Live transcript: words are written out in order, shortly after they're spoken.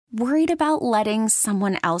Worried about letting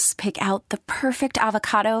someone else pick out the perfect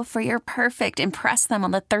avocado for your perfect impress them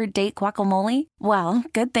on the third date guacamole? Well,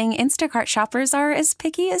 good thing Instacart shoppers are as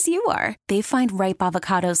picky as you are. They find ripe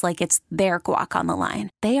avocados like it's their guac on the line.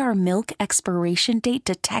 They are milk expiration date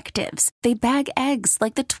detectives. They bag eggs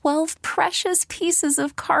like the 12 precious pieces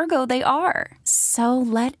of cargo they are. So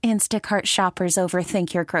let Instacart shoppers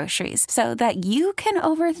overthink your groceries so that you can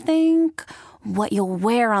overthink what you'll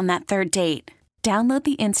wear on that third date. Download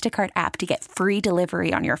the Instacart app to get free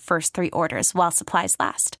delivery on your first 3 orders while supplies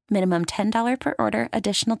last. Minimum $10 per order.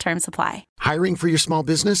 Additional terms apply. Hiring for your small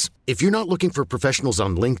business? If you're not looking for professionals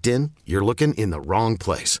on LinkedIn, you're looking in the wrong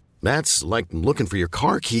place. That's like looking for your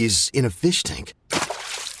car keys in a fish tank.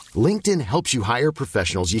 LinkedIn helps you hire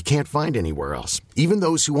professionals you can't find anywhere else, even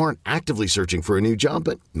those who aren't actively searching for a new job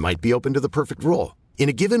but might be open to the perfect role. In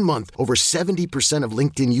a given month, over 70% of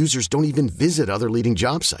LinkedIn users don't even visit other leading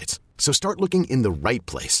job sites. So start looking in the right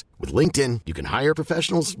place. With LinkedIn, you can hire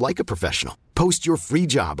professionals like a professional. Post your free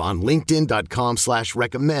job on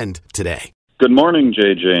linkedin.com/recommend today. Good morning,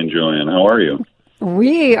 JJ and Julian. How are you?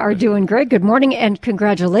 We are doing great. Good morning and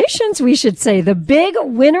congratulations, we should say. The big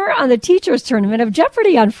winner on the Teachers Tournament of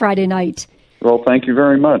Jeopardy on Friday night. Well, thank you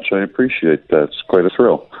very much. I appreciate that. It's quite a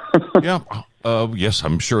thrill. Yeah. Yes,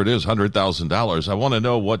 I'm sure it is $100,000. I want to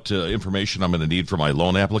know what information I'm going to need for my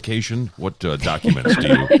loan application. What documents do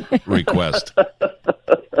you request?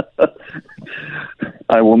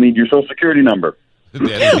 I will need your Social Security number.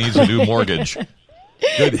 Daddy needs a new mortgage.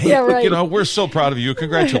 Good. Hey, Yeah, right. we're so proud of you.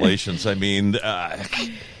 Congratulations. I mean,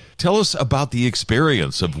 tell us about the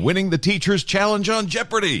experience of winning the Teachers Challenge on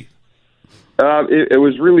Jeopardy! It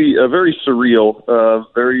was really very surreal,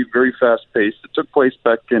 very, very fast-paced. It took place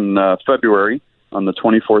back in February on the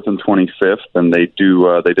 24th and 25th, and they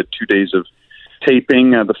did 2 days of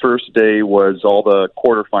taping. The first day was all the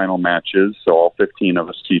quarterfinal matches, so all 15 of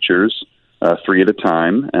us teachers, 3 at a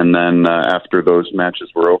time. And then after those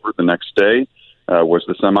matches were over, the next day was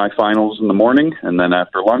the semifinals in the morning, and then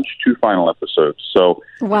after lunch, 2 final episodes. So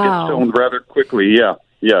Wow. it filmed rather quickly, yeah.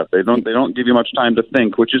 Yeah, they don't give you much time to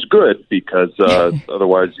think, which is good because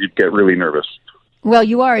otherwise you'd get really nervous. Well,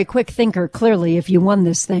 you are a quick thinker, clearly, if you won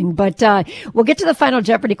this thing. But we'll get to the final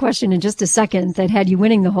Jeopardy question in just a second that had you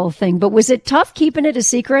winning the whole thing. But was it tough keeping it a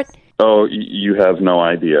secret? Oh, you have no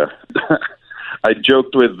idea. I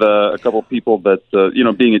joked with a couple people that,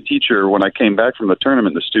 being a teacher, when I came back from the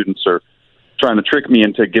tournament, the students are trying to trick me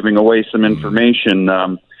into giving away some information.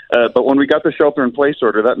 But when we got the shelter-in-place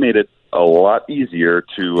order, that made it a lot easier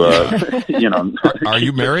to, Are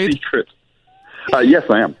you married? Secret. Yes,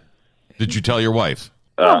 I am. Did you tell your wife?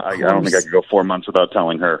 I don't think I could go 4 months without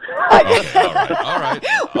telling her. All right.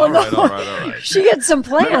 She had some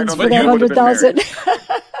plans for think that you would've been 100,000.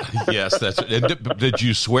 Yes, did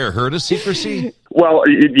you swear her to secrecy? Well,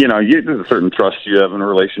 there's a certain trust you have in a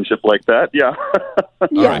relationship like that. Yeah.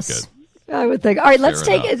 Yes. I would think. All right, let's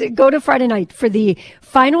go to Friday night for the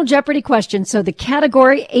final Jeopardy question. So the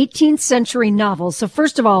category 18th century novels. So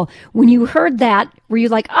first of all, when you heard that, were you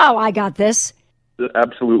like, oh, I got this?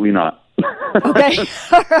 Absolutely not. Okay. All right.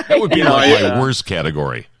 That would be my worst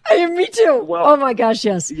category. Me too. Well, oh my gosh,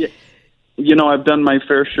 yes. Yeah. I've done my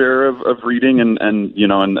fair share of reading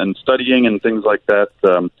and studying and things like that.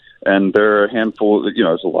 And there are a handful,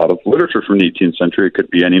 there's a lot of literature from the 18th century. It could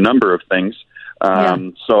be any number of things.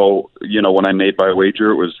 So, when I made my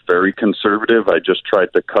wager, it was very conservative. I just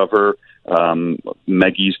tried to cover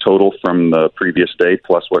Maggie's total from the previous day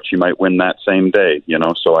plus what she might win that same day,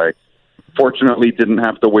 So I fortunately didn't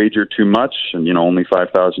have to wager too much and, only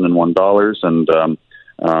 $5,001. And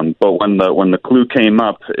but when the clue came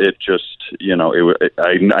up, it just,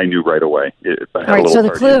 I knew right away. All right, so the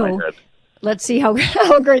clue, let's see how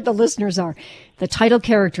great the listeners are. The title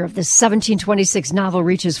character of this 1726 novel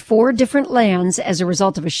reaches 4 different lands as a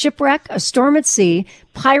result of a shipwreck, a storm at sea,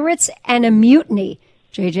 pirates, and a mutiny.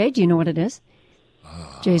 JJ, do you know what it is?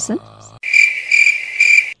 Jason?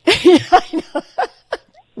 Yeah, I know.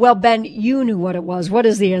 Well, Ben, you knew what it was. What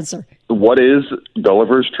is the answer? What is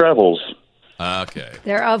Gulliver's Travels? Okay.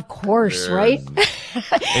 There, of course, right?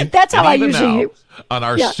 That's how I usually... On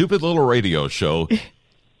our stupid little radio show...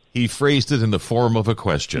 He phrased it in the form of a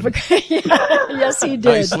question. Yes, he did.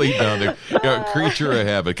 Nicely done. Creature of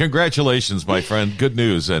habit. Congratulations, my friend. Good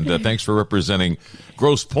news. And thanks for representing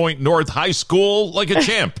Grosse Pointe North High School like a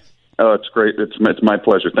champ. Oh, it's great. It's my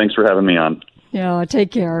pleasure. Thanks for having me on. Yeah,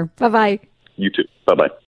 take care. Bye-bye. You too. Bye-bye.